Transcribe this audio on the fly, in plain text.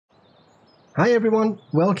Hi everyone,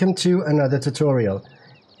 welcome to another tutorial.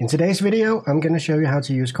 In today's video, I'm going to show you how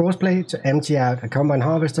to use Courseplay to empty out a combine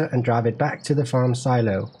harvester and drive it back to the farm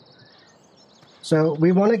silo. So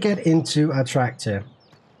we want to get into a tractor.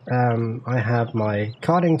 I have my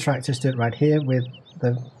carting tractor stood right here with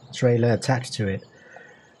the trailer attached to it.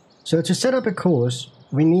 So to set up a course,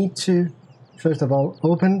 we need to, first of all,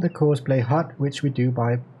 open the Courseplay HUD, which we do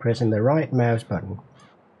by pressing the right mouse button.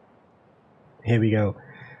 Here we go.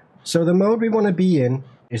 So the mode we want to be in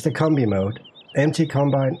is the combi mode, empty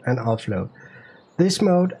combine and offload. This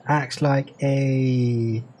mode acts like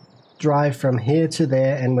a drive from here to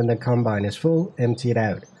there, and when the combine is full, empty it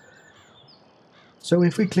out. So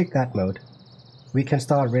if we click that mode, we can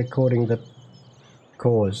start recording the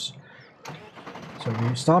course. So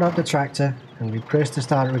we start up the tractor and we press the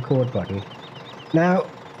start record button. Now,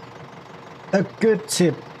 a good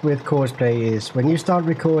tip with Courseplay is when you start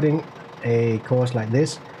recording a course like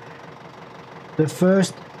this, the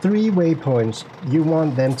first 3 waypoints, you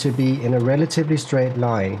want them to be in a relatively straight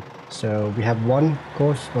line. So we have one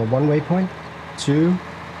course or one waypoint, 2,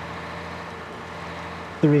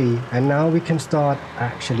 3, and now we can start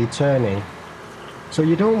actually turning. So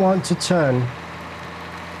you don't want to turn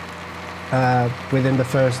within the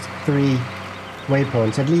first 3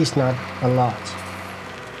 waypoints, at least not a lot.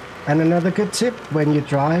 And another good tip, when you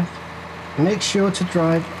drive, make sure to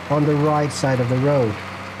drive on the right side of the road.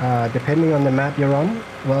 Depending on the map you're on,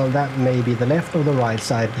 well, that may be the left or the right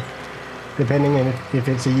side, depending on if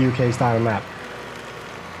it's a UK style map.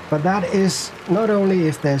 But that is not only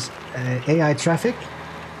if there's AI traffic,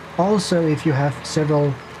 also if you have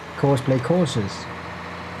several Courseplay courses.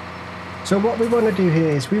 So what we want to do here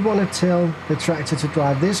is we want to tell the tractor to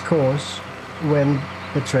drive this course when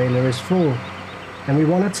the trailer is full, and we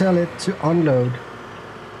want to tell it to unload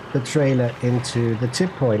the trailer into the tip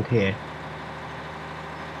point here.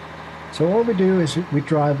 So all we do is we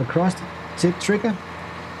drive across the tip trigger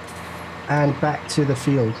and back to the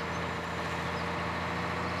field.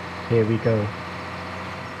 Here we go.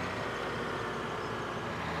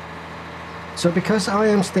 So because I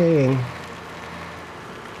am staying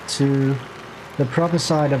to the proper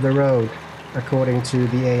side of the road according to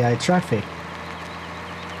the AI traffic,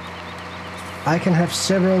 I can have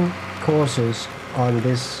several courses on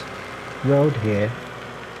this road here.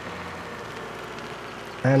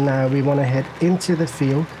 And now we want to head into the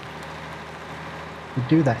field. We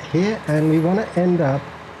do that here, and we want to end up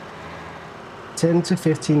 10 to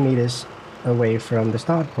 15 meters away from the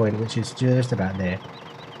start point, which is just about there.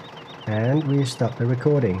 And we stop the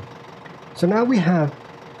recording. So now we have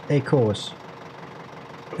a course.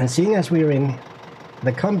 And seeing as we're in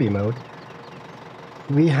the combi mode,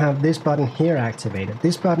 we have this button here activated.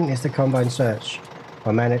 This button is the combine search,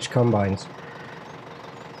 or manage combines.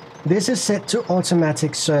 This is set to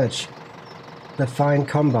automatic search the find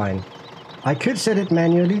combine. I could set it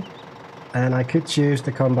manually, and I could choose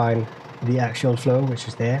the combine, the actual flow, which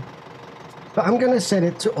is there. But I'm going to set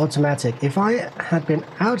it to automatic. If I had been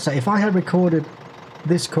outside, if I had recorded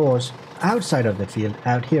this course outside of the field,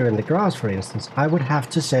 out here in the grass for instance, I would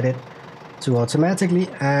have to set it to automatically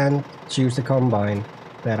and choose the combine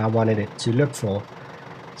that I wanted it to look for.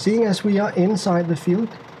 Seeing as we are inside the field,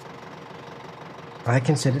 I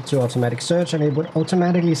can set it to automatic search, and it would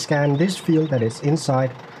automatically scan this field that is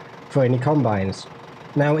inside for any combines.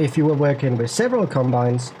 Now, if you were working with several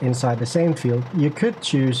combines inside the same field, you could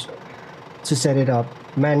choose to set it up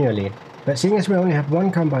manually. But seeing as we only have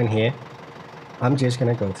one combine here, I'm just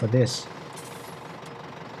going to go for this.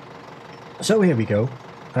 So here we go.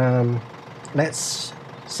 Let's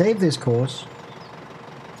save this course,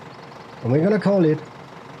 and we're going to call it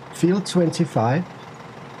Field 25.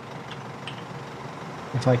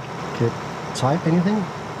 If I could type anything.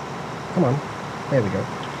 Come on. There we go.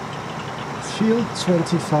 Field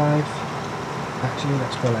 25. Actually,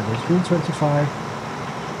 let's go like this. Field 25.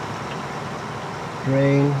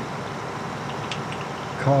 Grain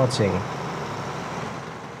carting.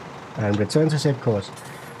 And return to save course.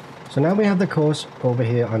 So now we have the course over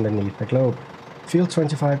here underneath the globe. Field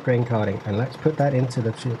 25 grain carting. And let's put that into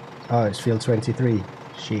the field. Oh, it's field 23.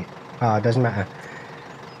 Shit. Ah, it doesn't matter.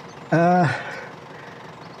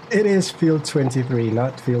 It is field 23,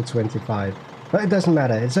 not field 25. But it doesn't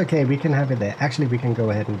matter. It's okay. We can have it there. Actually, we can go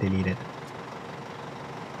ahead and delete it.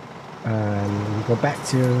 And go back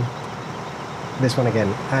to this one again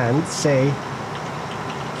and say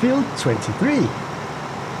field 23.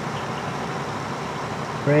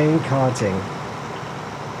 Grain carting.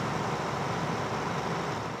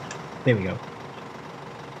 There we go.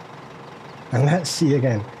 And let's see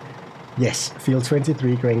again. Yes, field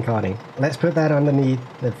 23 grain carting. Let's put that underneath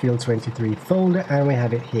the field 23 folder, and we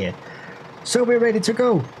have it here. So we're ready to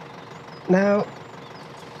go. Now,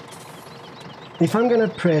 if I'm going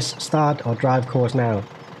to press start or drive course now,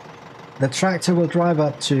 the tractor will drive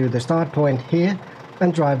up to the start point here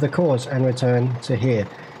and drive the course and return to here.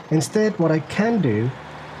 Instead, what I can do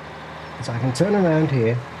is I can turn around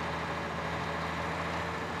here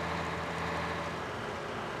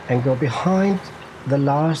and go behind the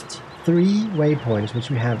last 3 waypoints which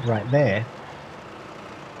we have right there.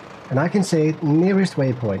 And I can say nearest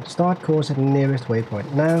waypoint, start course at nearest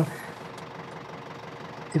waypoint. Now,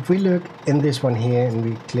 if we look in this one here and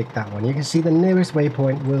we click that one, you can see the nearest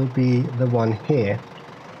waypoint will be the one here.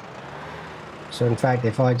 So in fact,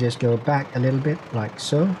 if I just go back a little bit like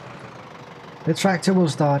so, the tractor will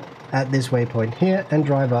start at this waypoint here and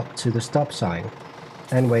drive up to the stop sign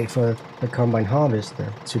and wait for the combine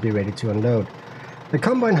harvester to be ready to unload. The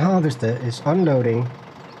combine harvester is unloading,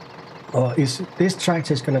 or this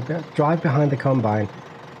tractor is going to drive behind the combine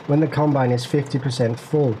when the combine is 50%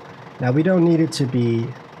 full. Now we don't need it to be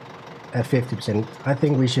at 50%. I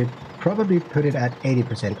think we should probably put it at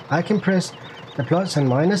 80%. I can press the plus and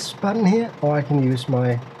minus button here, or I can use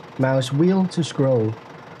my mouse wheel to scroll.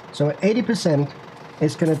 So at 80%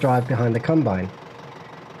 it's going to drive behind the combine.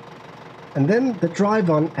 And then the drive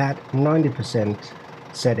on at 90%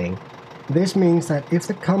 setting. This means that if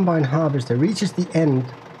the combine harvester reaches the end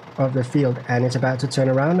of the field and it's about to turn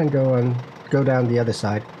around and go down the other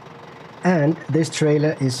side, and this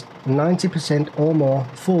trailer is 90% or more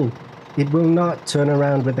full, it will not turn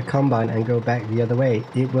around with the combine and go back the other way.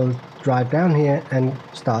 It will drive down here and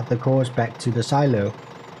start the course back to the silo.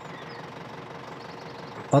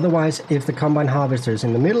 Otherwise, if the combine harvester is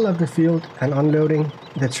in the middle of the field and unloading,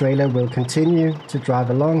 the trailer will continue to drive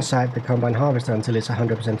alongside the combine harvester until it's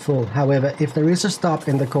 100% full. However, if there is a stop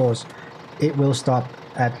in the course, it will stop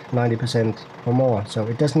at 90% or more. So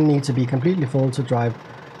it doesn't need to be completely full to drive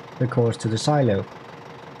the course to the silo.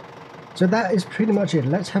 So that is pretty much it.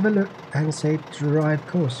 Let's have a look and say drive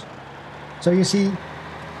course. So you see,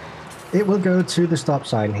 it will go to the stop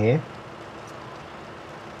sign here.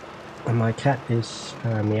 And my cat is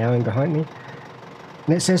meowing behind me.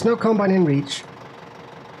 And it says no combine in reach.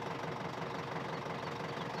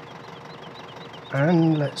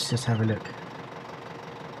 And let's just have a look.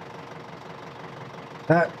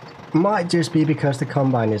 That might just be because the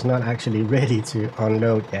combine is not actually ready to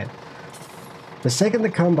unload yet. The second the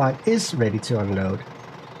combine is ready to unload,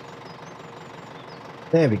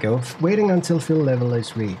 there we go, waiting until fill level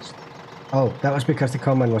is reached. Oh, that was because the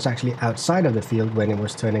combine was actually outside of the field when it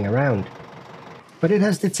was turning around. But it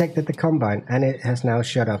has detected the combine and it has now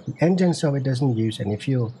shut off the engine so it doesn't use any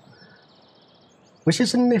fuel. Which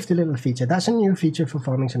is a nifty little feature. That's a new feature for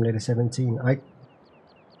Farming Simulator 17. I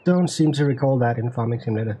don't seem to recall that in Farming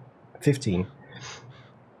Simulator 15.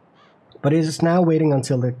 But it is now waiting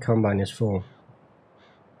until the combine is full.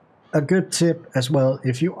 A good tip as well,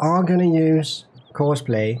 if you are going to use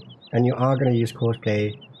Courseplay, and you are going to use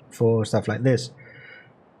Courseplay for stuff like this,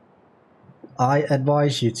 I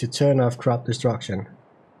advise you to turn off crop destruction.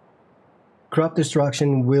 Crop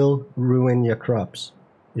destruction will ruin your crops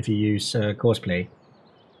if you use Courseplay.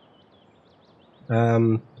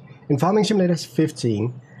 In Farming Simulator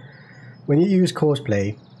 15, when you use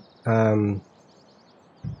Courseplay,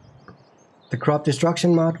 the crop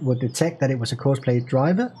destruction mod would detect that it was a Courseplay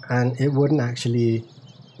driver and it wouldn't actually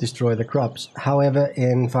destroy the crops. However,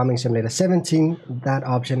 in Farming Simulator 17, that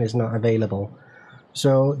option is not available.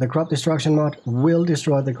 So the crop destruction mod will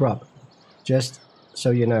destroy the crop, just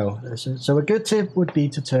so you know. So a good tip would be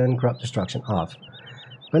to turn crop destruction off.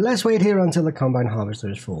 But let's wait here until the combine harvester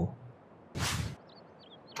is full.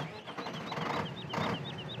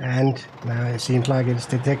 And now it seems like it's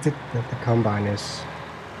detected that the combine is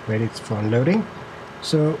ready for unloading.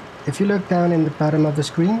 So if you look down in the bottom of the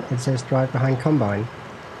screen, it says drive behind combine.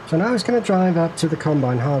 So now it's going to drive up to the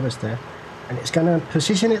combine harvester and it's going to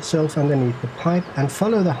position itself underneath the pipe and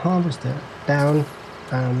follow the harvester down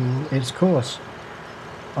its course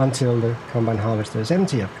until the combine harvester is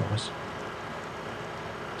empty, of course.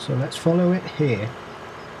 So let's follow it here.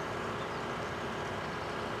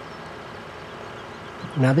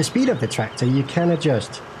 Now the speed of the tractor you can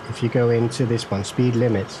adjust. If you go into this one, speed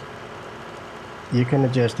limits, you can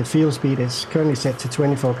adjust. The field speed is currently set to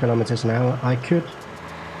 24 kilometers an hour. I could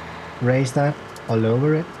raise that or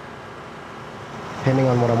lower it depending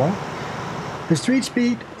on what I want. The street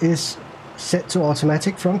speed is set to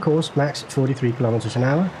automatic from course, max 43 kilometers an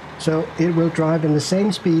hour. So it will drive in the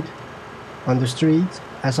same speed on the street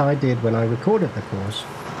as I did when I recorded the course.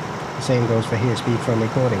 The same goes for here, speed from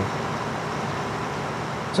recording.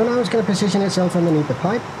 So now it's going to position itself underneath the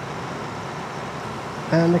pipe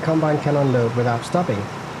and the combine can unload without stopping.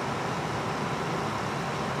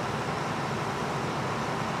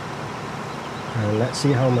 And let's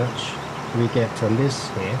see how much we get from this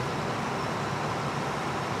here.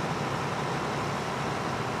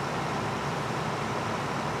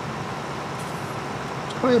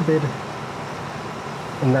 It's quite a bit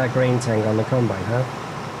in that grain tank on the combine, huh?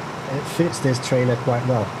 It fits this trailer quite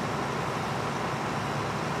well.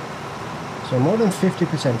 So more than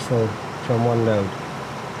 50% full from one load.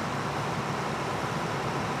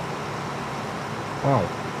 Wow.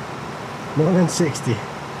 More than 60.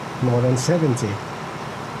 More than 70.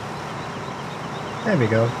 There we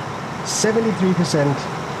go. 73%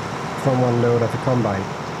 from one load of the combine.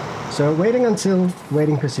 So waiting until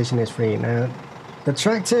waiting position is free. Now the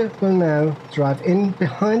tractor will now drive in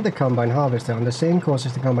behind the combine harvester on the same course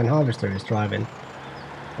as the combine harvester is driving,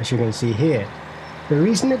 as you can see here. The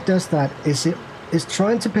reason it does that is it is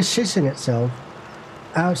trying to position itself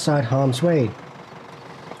outside harm's way.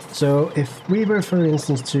 So if we were, for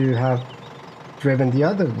instance, to have driven the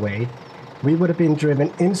other way, we would have been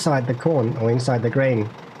driven inside the corn or inside the grain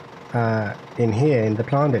in here in the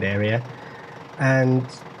planted area. And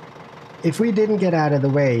if we didn't get out of the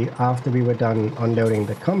way after we were done unloading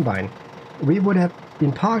the combine, we would have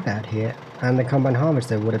been parked out here and the combine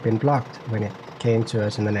harvester would have been blocked when it came to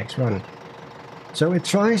us in the next run. So it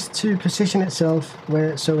tries to position itself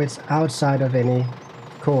so it's outside of any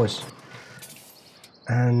course.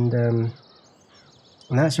 And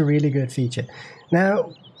that's a really good feature.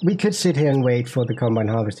 Now, we could sit here and wait for the combine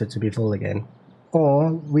harvester to be full again.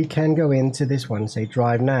 Or we can go into this one, say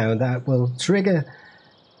drive now. That will trigger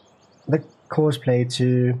the Courseplay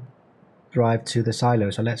to drive to the silo.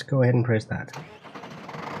 So let's go ahead and press that.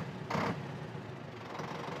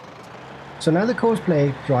 So now the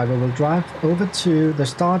Courseplay driver will drive over to the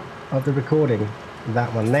start of the recording,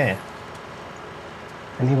 that one there.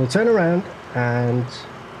 And he will turn around and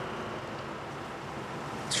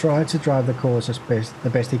try to drive the course as the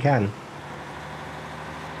best he can,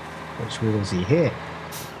 which we will see here.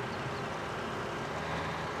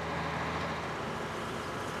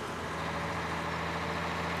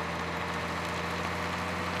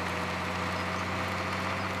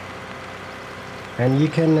 And you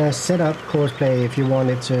can set up Courseplay if you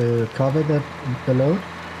wanted to cover the load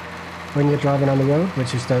when you're driving on the road,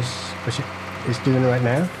 which it is doing right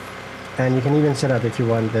now. And you can even set up if you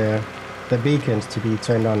want the beacons to be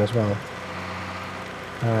turned on as well.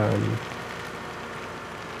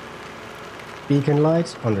 Beacon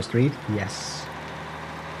lights on the street, yes.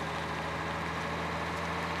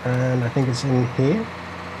 And I think it's in here.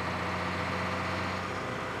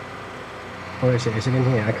 Or is it in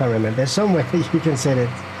here? I can't remember. There's somewhere you can set it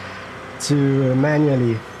to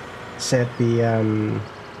manually set the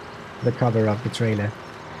cover of the trailer.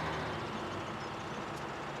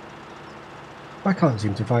 I can't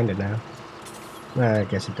seem to find it now. I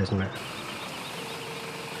guess it doesn't matter.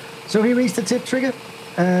 So he reached the tip trigger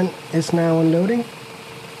and it's now unloading.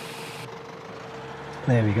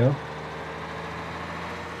 There we go.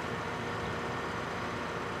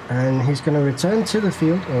 And he's going to return to the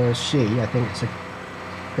field, or she, I think it's a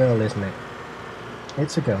girl, isn't it?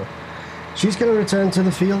 It's a girl. She's going to return to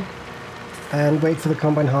the field and wait for the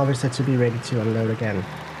combine harvester to be ready to unload again.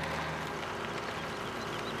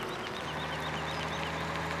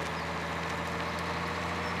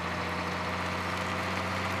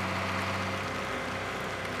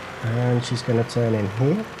 And she's going to turn in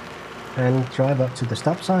here and drive up to the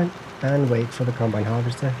stop sign and wait for the combine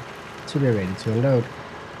harvester to be ready to unload.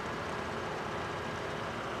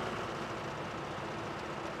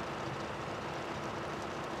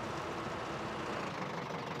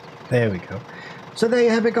 There we go. So there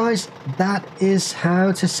you have it, guys. That is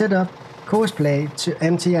how to set up Courseplay to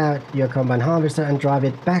empty out your combine harvester and drive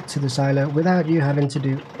it back to the silo without you having to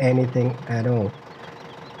do anything at all.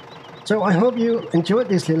 So I hope you enjoyed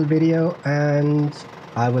this little video and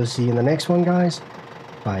I will see you in the next one, guys.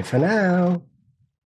 Bye for now.